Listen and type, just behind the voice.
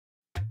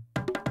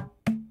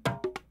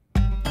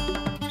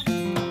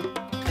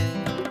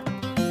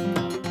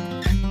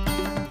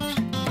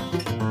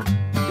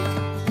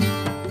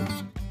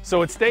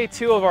So it's day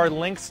 2 of our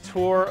links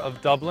tour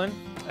of Dublin,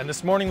 and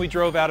this morning we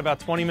drove out about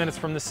 20 minutes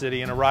from the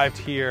city and arrived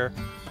here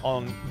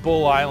on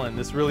Bull Island,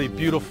 this really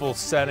beautiful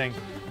setting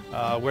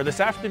where this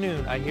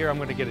afternoon I hear I'm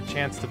going to get a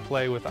chance to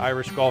play with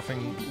Irish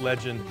golfing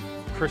legend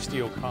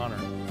Christy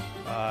O'Connor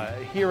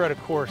here at a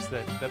course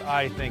that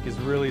I think is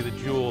really the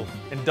jewel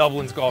in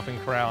Dublin's golfing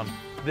crown.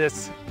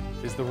 This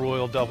is the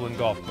Royal Dublin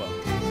Golf Club.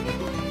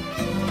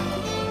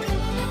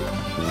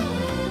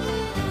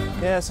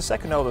 Yeah, it's the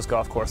second oldest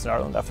golf course in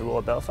Ireland after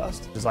Royal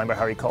Belfast, designed by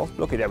Harry Colt.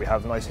 Luckily there we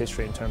have a nice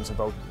history in terms of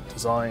both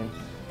design,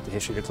 the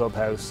history of the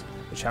clubhouse,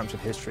 the championship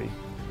history.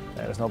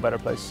 There's no better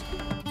place.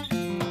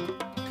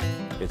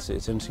 It's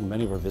interesting,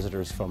 many of our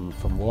visitors from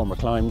warmer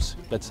climes,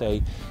 let's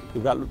say,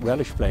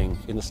 relish playing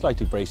in the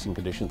slightly bracing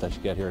conditions that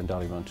you get here in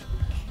Dollymount.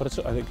 But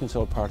I think it's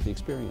all part of the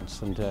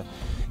experience. And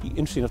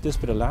interesting enough, this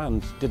bit of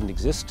land didn't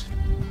exist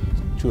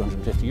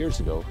 250 years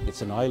ago.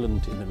 It's an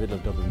island in the middle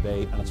of Dublin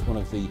Bay, and it's one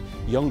of the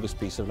youngest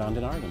pieces of land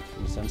in Ireland,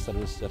 in the sense that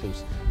it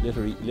was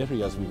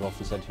literally, as we've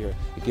often said here,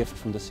 a gift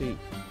from the sea.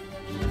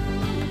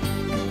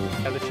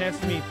 I had the chance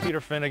to meet Peter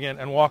Finnegan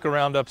and walk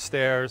around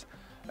upstairs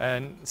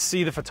and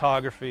see the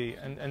photography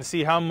and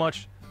see how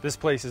much this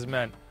place has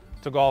meant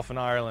to golf in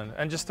Ireland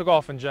and just to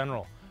golf in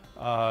general.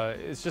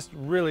 It's just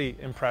really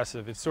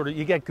impressive. It's sort of,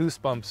 you get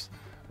goosebumps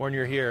when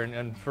you're here,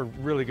 and for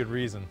really good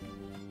reason.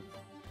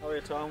 How are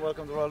you, Tom?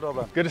 Welcome to Royal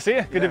Dublin. Good to see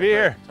you. Good to be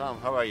here.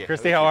 Tom, how are you?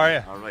 Christy, how are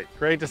you? All right.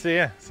 Great to see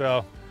you.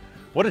 So,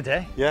 what a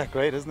day. Yeah,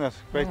 great, isn't it?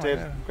 Great Oh, day.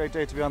 yeah. Great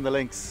day to be on the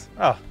links.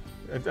 Oh,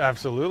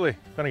 absolutely.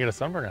 Gonna get a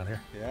sunburn out here.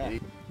 Yeah. I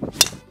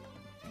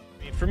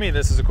mean, for me,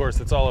 this is a course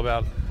that's all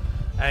about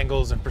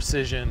angles and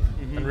precision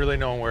and really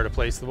knowing where to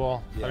place the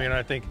ball. Yeah. I mean,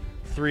 I think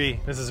 3,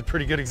 this is a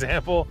pretty good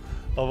example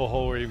of a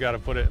hole where you've got to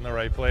put it in the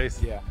right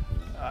place. Yeah.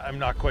 I'm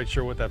not quite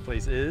sure what that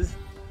place is.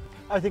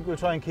 I think we'll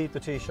try and keep the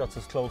tee shots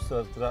as close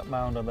to that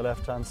mound on the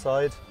left-hand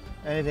side.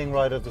 Anything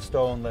right of the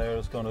stone there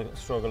is going to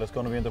struggle. It's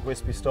going to be in the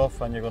wispy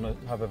stuff, and you're going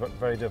to have a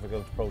very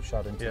difficult approach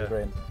shot into the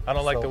green. I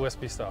don't like the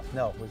wispy stuff.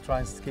 No, we'll try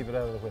and keep it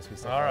out of the wispy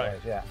stuff. All right.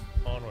 Yeah.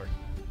 Onward.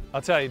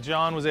 I'll tell you,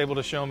 John was able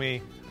to show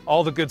me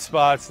all the good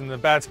spots and the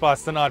bad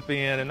spots to not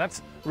be in, and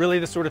that's really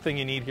the sort of thing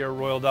you need here at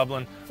Royal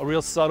Dublin, a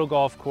real subtle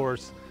golf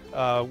course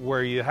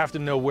where you have to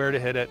know where to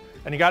hit it,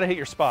 and you got to hit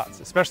your spots,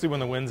 especially when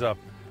the wind's up.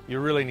 You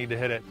really need to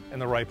hit it in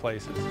the right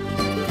places.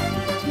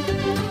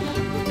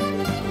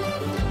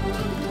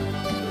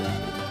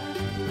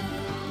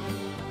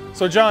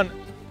 So John,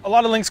 a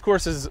lot of links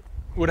courses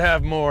would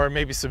have more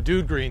maybe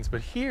subdued greens,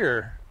 but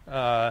here,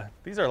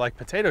 these are like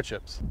potato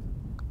chips.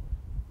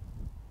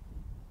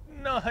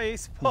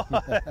 Nice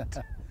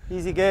putt.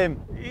 Easy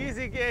game.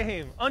 Easy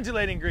game.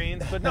 Undulating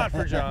greens, but not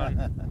for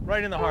John.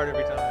 Right in the heart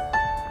every time.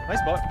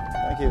 Nice putt.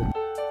 Thank you.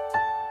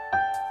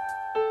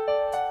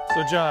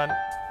 So John,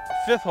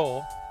 5th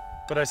hole,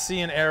 but I see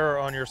an error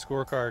on your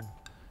scorecard.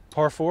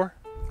 Par 4?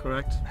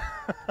 Correct.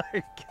 Are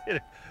you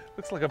kidding?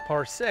 Looks like a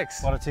par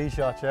 6. What a tee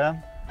shot, yeah.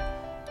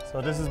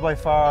 So this is by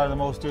far the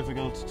most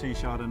difficult tee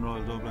shot in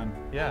Royal Dublin.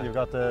 Yeah. You've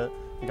got the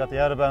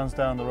out of bounds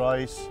down the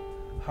right,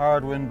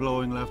 hard wind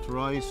blowing left to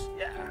right.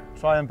 Yeah.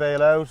 Try and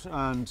bail out,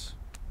 and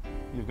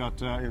you've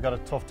got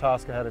a tough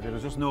task ahead of you.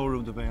 There's just no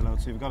room to bail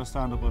out, so you've got to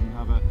stand up and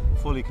have a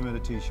fully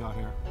committed tee shot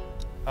here.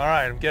 All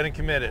right, I'm getting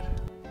committed.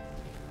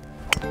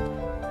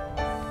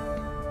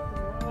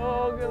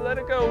 Oh, let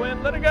it go,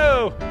 wind, let it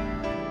go.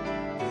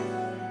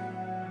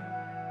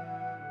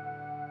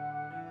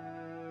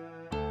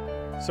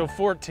 So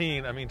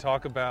 14, I mean,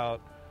 talk about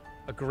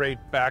a great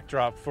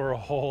backdrop for a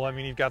hole. I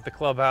mean, you've got the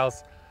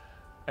clubhouse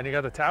and you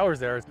got the towers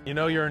there. You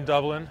know you're in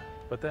Dublin,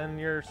 but then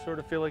you sort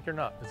of feel like you're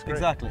not. It's great.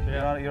 Exactly.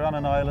 Yeah. You're on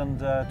an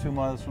island 2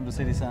 miles from the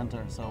city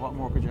centre, so what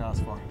more could you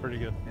ask for? Pretty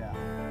good. Yeah.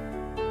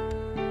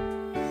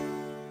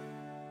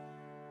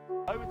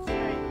 I would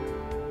say,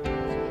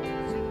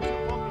 see the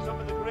 2 bunkers up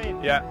in the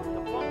green. Yeah. The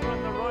bunker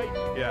on the right.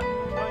 Yeah.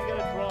 Try and get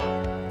it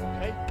drawn.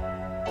 Okay.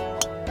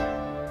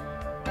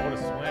 What a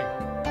swing.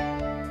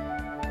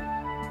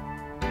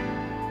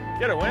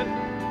 Get it, win.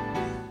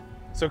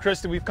 So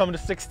Kristen, we've come to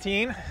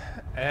 16,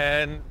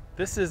 and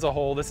this is a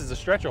hole, this is a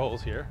stretch of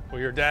holes here,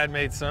 where your dad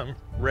made some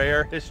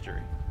rare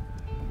history.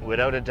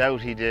 Without a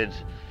doubt he did.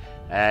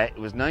 It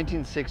was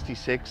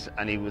 1966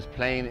 and he was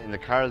playing in the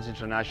Carroll's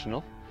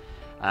International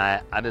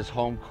at his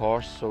home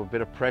course, so a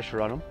bit of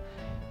pressure on him.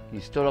 He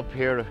stood up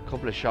here a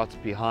couple of shots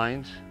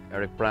behind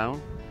Eric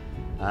Brown,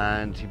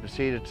 and he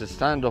proceeded to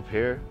stand up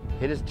here,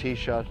 hit his tee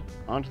shot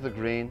onto the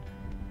green.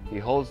 He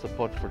holds the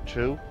putt for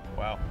 2.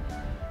 Wow.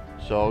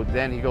 So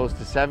then he goes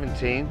to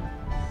 17,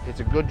 hits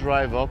a good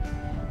drive up.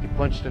 He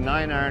punched a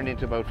 9-iron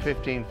into about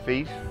 15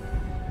 feet.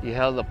 He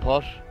held the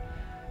putt.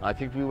 I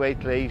think we wait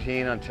till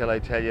 18 until I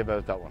tell you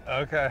about that one.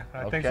 Okay,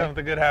 I think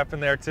something good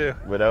happened there too.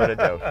 Without a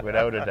doubt,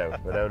 without a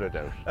doubt, without a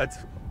doubt. That's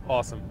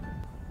awesome.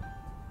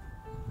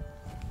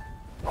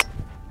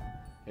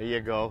 There you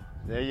go,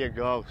 there you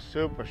go.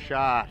 Super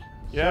shot,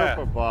 Yeah.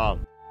 super ball.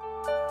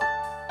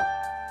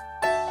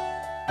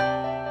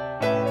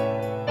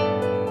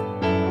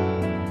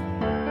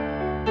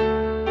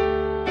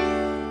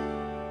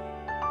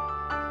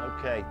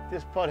 Okay,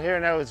 this putt here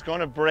now is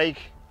going to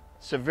break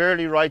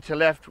severely right to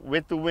left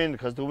with the wind,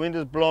 because the wind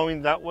is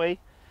blowing that way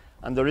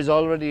and there is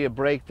already a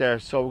break there.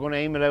 So we're going to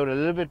aim it out a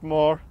little bit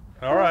more.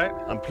 All right.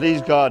 And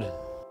please God.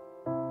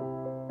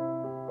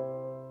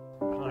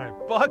 All right,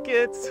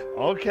 buckets.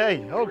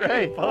 Okay,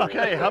 okay,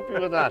 okay. Happy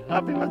with that.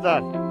 Happy with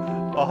that.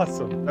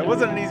 Awesome. That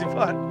wasn't an easy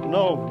putt.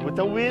 No, with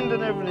the wind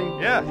and everything.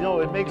 Yeah. You know,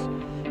 it makes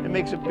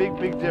a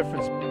big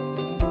difference.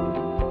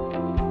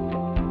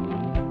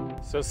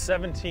 So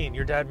 17.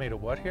 Your dad made a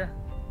what here?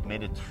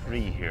 Made a 3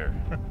 here.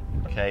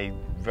 Okay,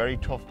 very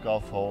tough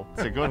golf hole.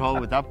 It's a good hole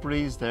with that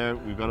breeze there.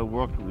 We've got to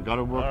work the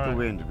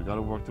wind. We've got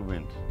to work the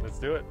wind. Let's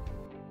do it.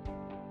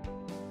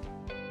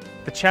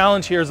 The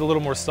challenge here is a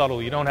little more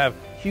subtle. You don't have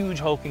huge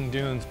hulking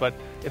dunes, but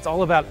it's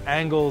all about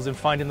angles and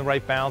finding the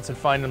right bounce and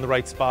finding the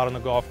right spot on the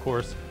golf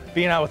course.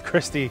 Being out with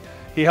Christy,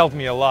 he helped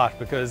me a lot,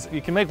 because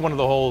you can make one of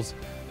the holes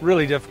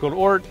really difficult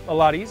or a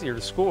lot easier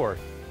to score.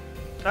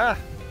 Ah,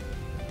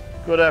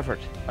 Good effort.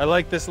 I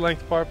like this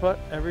length par putt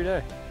every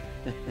day.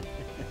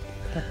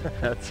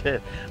 That's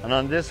it. And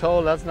on this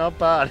hole, that's not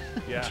bad.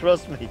 Yeah.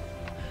 Trust me.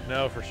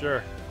 No, for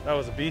sure. That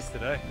was a beast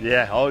today.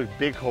 Yeah, oh,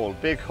 big hole,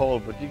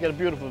 but you get a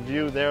beautiful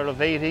view there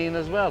of 18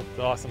 as well. It's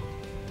awesome.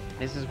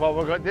 This is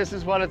what this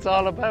is what it's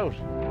all about.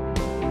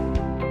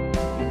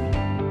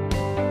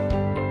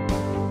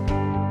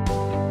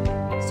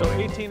 So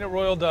 18 at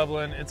Royal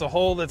Dublin, it's a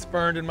hole that's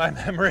burned in my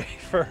memory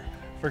for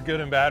good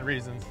and bad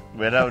reasons.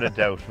 Without a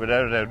doubt,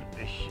 without a doubt.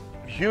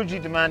 Hugely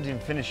demanding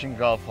finishing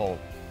golf hole.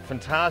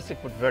 Fantastic,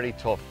 but very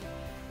tough.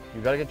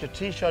 You've got to get your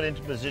tee shot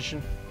into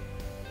position.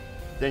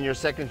 Then your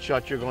second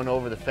shot, you're going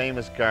over the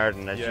famous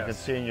garden, as you can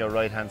see on your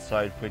right-hand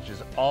side, which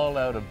is all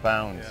out of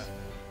bounds. Yeah.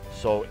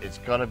 So it's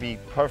got to be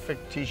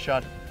perfect tee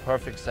shot,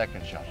 perfect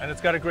second shot. And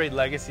it's got a great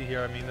legacy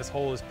here. I mean, this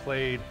hole has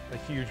played a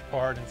huge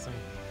part in some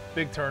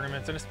big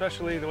tournaments, and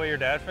especially the way your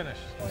dad finished.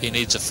 He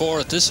needs a 4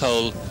 at this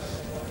hole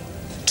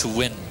to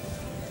win,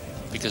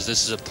 because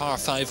this is a par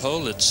 5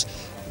 hole.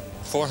 It's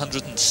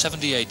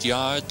 478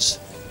 yards,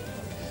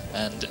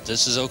 and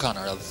this is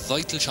O'Connor, a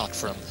vital shot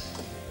for him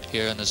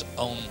here in his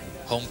own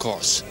home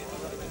course.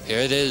 Here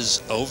it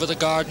is, over the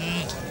garden,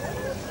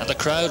 and the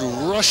crowd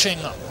rushing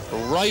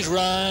right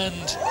round,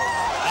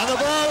 and the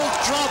ball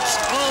drops.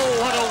 Oh,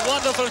 what a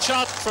wonderful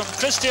shot from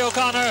Christy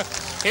O'Connor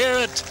here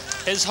at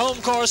his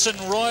home course in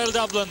Royal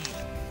Dublin.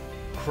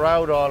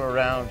 Crowd all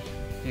around.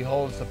 He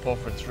holds the putt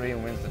for 3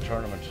 and wins the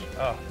tournament.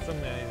 Oh, it's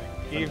amazing.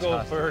 Fantastic.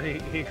 Eagle,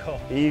 birdie, eagle.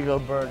 Eagle,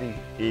 birdie,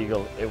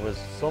 eagle. It was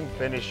some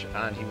finish,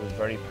 and he was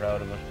very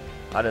proud of it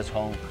at his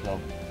home club,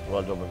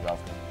 Royal Dublin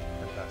Golf Club.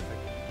 Fantastic.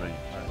 Brilliant.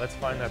 All right, let's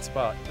find that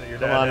spot that your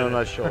Come dad on hit and it.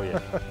 I'll show you.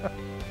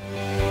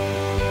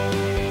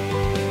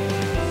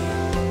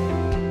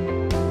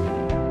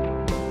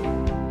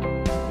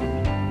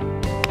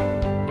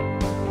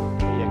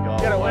 There you go.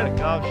 Get it, What a win.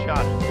 golf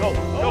shot. Go,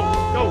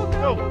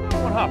 go.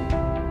 One hop.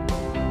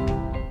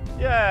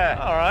 Yeah.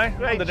 All right,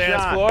 Great on the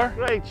dance shot. floor.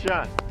 Great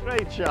shot.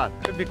 Great shot.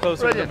 Should be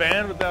closer to the Brilliant.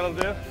 band, but that'll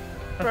do.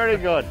 Very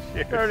good.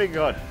 Very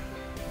good.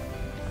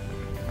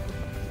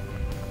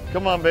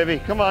 Come on, baby.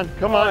 Come on.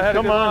 Come Oh, I on. had a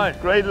Come good on. line.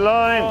 Great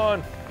line.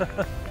 On.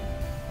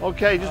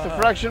 Okay, just a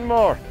fraction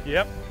more.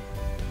 Yep.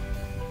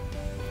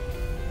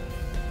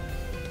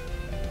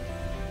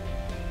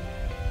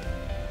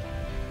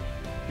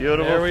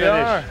 Beautiful There we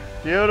finish. are.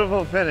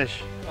 Beautiful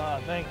finish.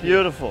 Thank you.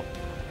 Beautiful.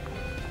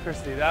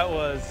 Christy, that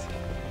was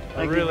a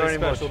Thank you really very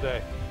special much.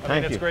 day. I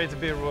Thank mean, it's you. great to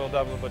be at Royal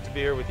Dublin, but to be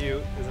here with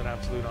you is an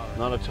absolute honor.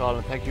 Not at all,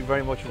 and thank you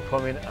very much for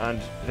coming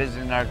and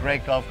visiting our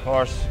great golf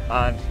course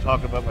and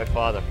talking about my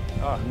father.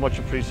 Much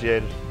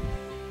appreciated.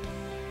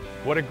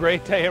 What a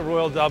great day at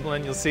Royal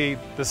Dublin. You'll see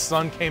the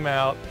sun came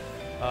out.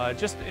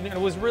 And it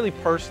was really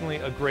personally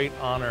a great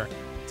honor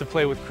to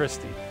play with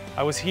Christy.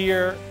 I was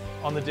here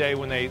on the day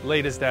when they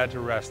laid his dad to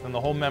rest, and the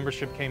whole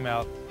membership came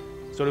out.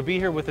 So to be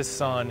here with his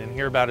son and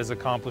hear about his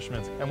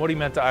accomplishments and what he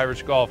meant to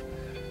Irish golf,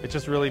 it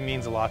just really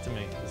means a lot to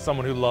me, as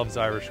someone who loves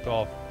Irish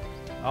golf.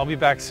 I'll be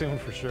back soon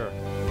for sure.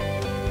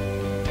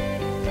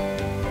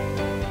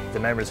 The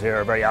members here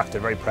are very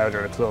active, very proud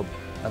of the club,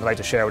 and they like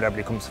to share with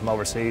everybody who comes from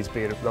overseas,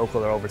 be it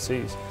local or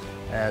overseas.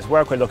 So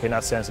we're quite lucky in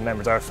that sense. The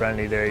members are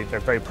friendly, they're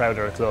very proud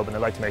of the club, and they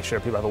like to make sure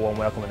people have a warm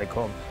welcome when they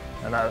come.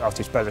 And that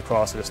obviously spreads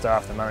across to the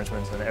staff, the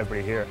management, and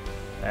everybody here.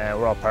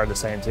 We're all part of the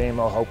same team,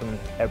 all hoping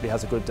everybody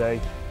has a good day.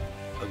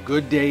 A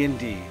good day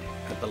indeed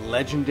at the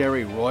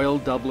legendary Royal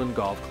Dublin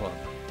Golf Club,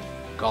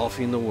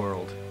 golfing the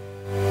world.